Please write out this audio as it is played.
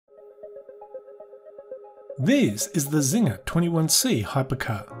This is the Zinger 21C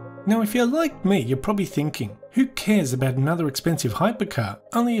Hypercar. Now if you're like me, you're probably thinking, who cares about another expensive hypercar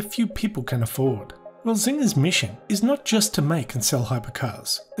only a few people can afford? Well, Zinger's mission is not just to make and sell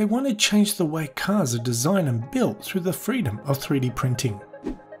hypercars. They want to change the way cars are designed and built through the freedom of 3D printing.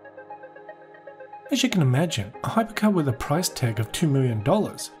 As you can imagine, a hypercar with a price tag of $2 million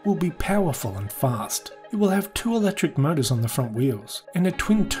will be powerful and fast. It will have 2 electric motors on the front wheels and a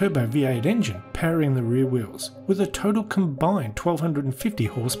twin-turbo V8 engine powering the rear wheels, with a total combined 1250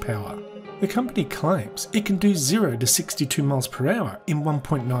 horsepower. The company claims it can do 0 to 62 miles per hour in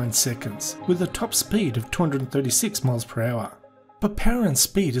 1.9 seconds, with a top speed of 236 miles per hour. But power and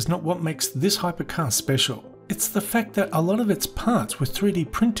speed is not what makes this hypercar special. It's the fact that a lot of its parts were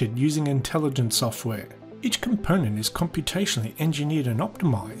 3D printed using intelligent software. Each component is computationally engineered and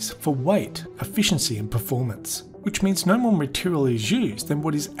optimized for weight, efficiency and performance, which means no more material is used than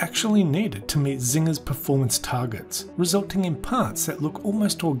what is actually needed to meet Zinger's performance targets, resulting in parts that look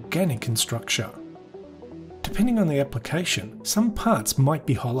almost organic in structure. Depending on the application, some parts might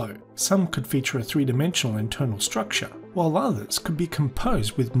be hollow, some could feature a 3-dimensional internal structure, while others could be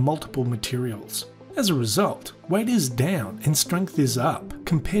composed with multiple materials. As a result, weight is down and strength is up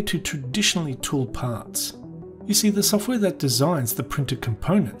compared to traditionally tooled parts. You see, the software that designs the printed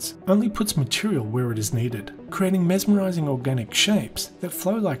components only puts material where it is needed, creating mesmerizing organic shapes that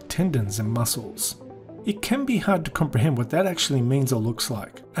flow like tendons and muscles. It can be hard to comprehend what that actually means or looks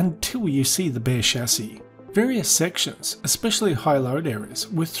like until you see the bare chassis. Various sections, especially high load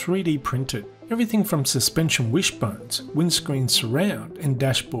areas, were 3D printed. Everything from suspension wishbones, windscreen surround and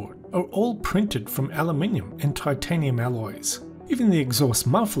dashboard are all printed from aluminium and titanium alloys. Even the exhaust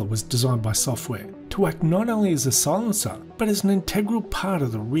muffler was designed by software to act not only as a silencer, but as an integral part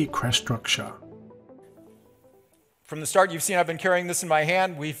of the rear crash structure. From the start, you've seen I've been carrying this in my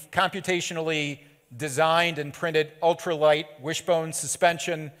hand. We've computationally designed and printed ultralight wishbone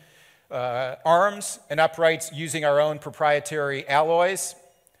suspension arms and uprights using our own proprietary alloys.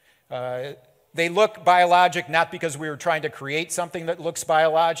 They look biologic not because we were trying to create something that looks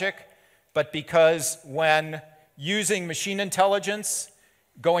biologic, but because when using machine intelligence,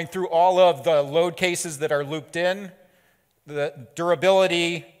 going through all of the load cases that are looped in, the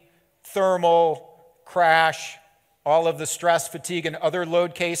durability, thermal, crash, all of the stress, fatigue, and other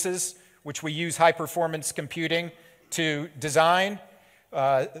load cases, which we use high-performance computing to design.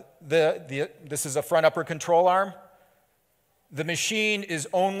 This is a front upper control arm. The machine is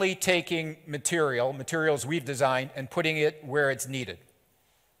only taking materials we've designed, and putting it where it's needed.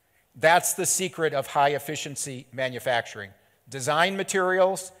 That's the secret of high-efficiency manufacturing. Design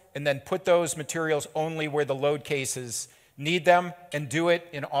materials, and then put those materials only where the load cases need them, and do it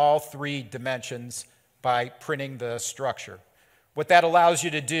in all 3 dimensions by printing the structure. What that allows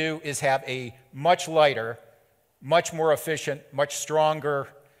you to do is have a much lighter, much more efficient, much stronger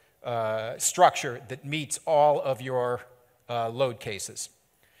structure that meets all of your load cases.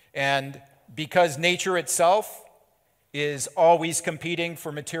 And because nature itself is always competing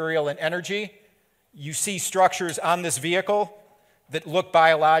for material and energy, you see structures on this vehicle that look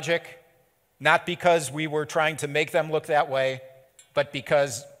biologic, not because we were trying to make them look that way, but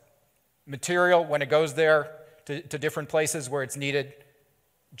because material, when it goes there to different places where it's needed,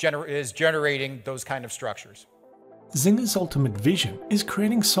 is generating those kind of structures. Zinger's ultimate vision is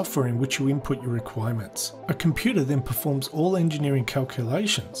creating software in which you input your requirements. A computer then performs all engineering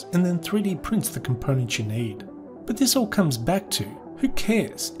calculations and then 3D prints the components you need. But this all comes back to, who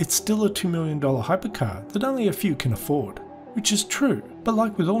cares? It's still a $2 million hypercar that only a few can afford. Which is true, but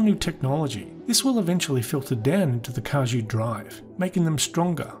like with all new technology, this will eventually filter down into the cars you drive, making them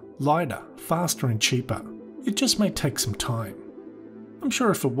stronger, lighter, faster and cheaper. It just may take some time. I'm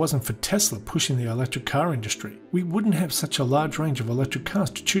sure if it wasn't for Tesla pushing the electric car industry, we wouldn't have such a large range of electric cars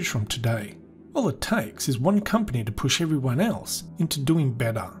to choose from today. All it takes is one company to push everyone else into doing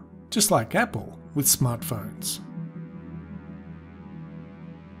better, just like Apple with smartphones.